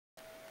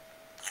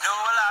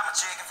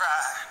chicken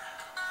fried.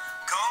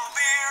 Cold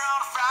beer on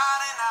a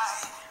Friday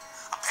night.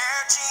 A pair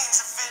of jeans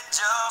that fit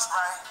just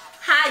right.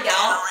 Hi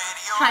y'all.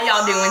 How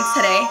y'all doing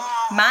today?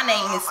 My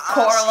name is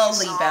Coral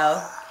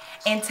Olivo,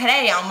 and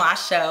today on my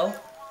show,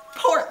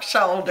 pork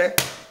shoulder.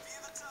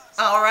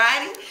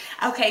 Alrighty.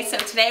 Okay, so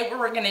today what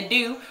we're gonna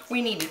do,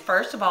 we need to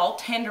first of all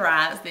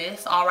tenderize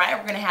this. Alright,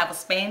 we're gonna have a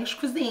Spanish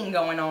cuisine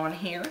going on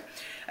here.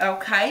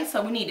 Okay,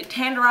 so we need to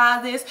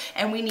tenderize this,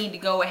 and we need to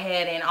go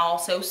ahead and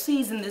also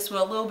season this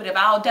with a little bit of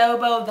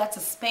adobo. That's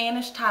a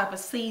Spanish type of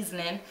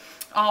seasoning.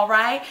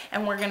 Alright,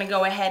 and we're gonna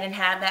go ahead and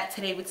have that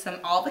today with some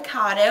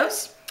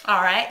avocados.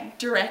 Alright,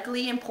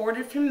 directly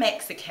imported from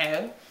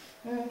Mexico.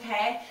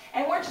 Okay,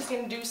 and we're just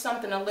going to do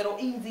something a little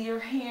easier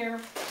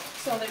here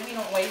so that we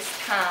don't waste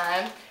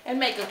time and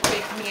make a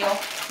quick meal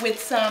with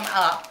some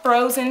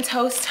frozen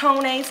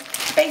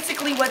tostones.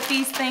 Basically what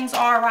these things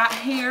are right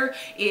here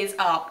is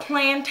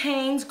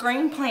plantains,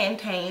 green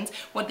plantains.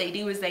 What they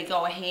do is they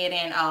go ahead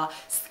and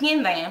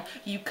skin them.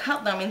 You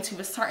cut them into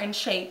a certain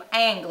shape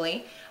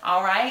angrily.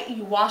 Alright,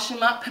 you wash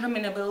them up, put them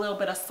in a little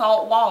bit of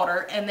salt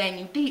water, and then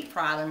you deep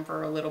fry them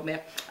for a little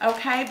bit.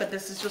 Okay, but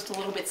this is just a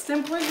little bit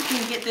simpler. You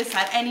can get this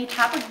at any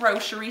type of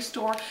grocery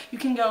store. You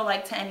can go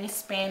like to any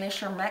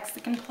Spanish or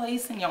Mexican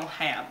place and you'll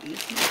have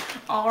these.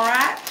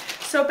 Alright,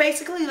 so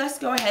basically let's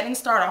go ahead and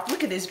start off.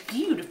 Look at this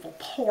beautiful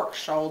pork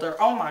shoulder.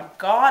 Oh my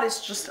God,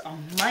 it's just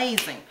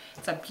amazing.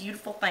 It's a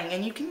beautiful thing,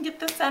 and you can get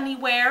this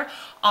anywhere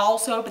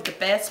also, but the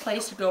best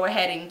place to go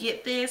ahead and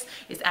get this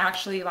is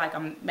actually like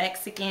a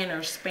Mexican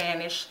or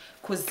Spanish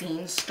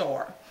cuisine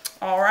store.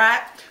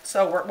 Alright,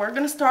 so we're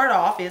going to start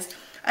off is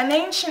an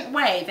ancient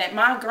way that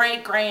my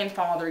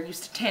great-grandfather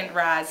used to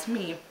tenderize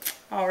meat.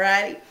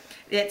 Alrighty,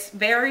 it's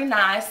very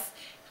nice,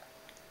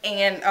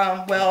 and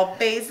well,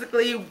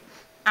 basically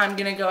I'm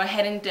going to go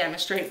ahead and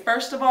demonstrate.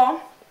 First of all,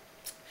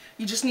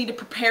 you just need to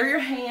prepare your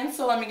hands,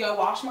 so let me go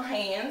wash my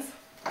hands.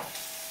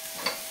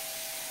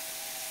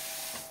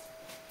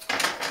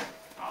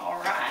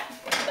 Alright,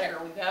 there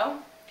we go.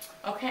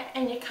 Okay,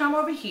 and you come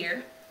over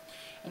here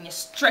and you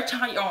stretch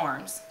out your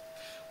arms.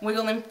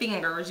 Wiggle them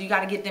fingers. You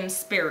got to get them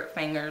spirit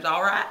fingers,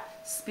 alright?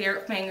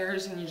 Spirit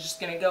fingers, and you're just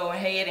going to go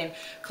ahead and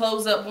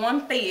close up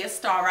one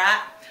fist,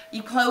 alright?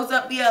 You close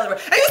up the other one.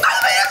 And you just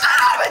spit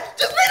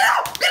it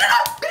out! Spit it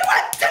out! Spit it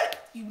away!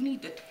 You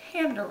need to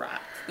tenderize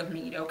the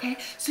meat, okay?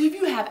 So if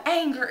you have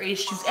anger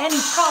issues, any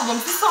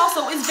problems, this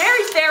also is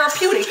very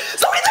therapeutic.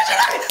 So get the shit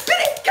out of it! Spit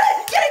it! Get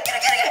it! Get it! Get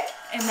it! Get it!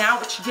 And now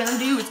what you're going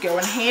to do is go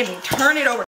ahead and turn it over.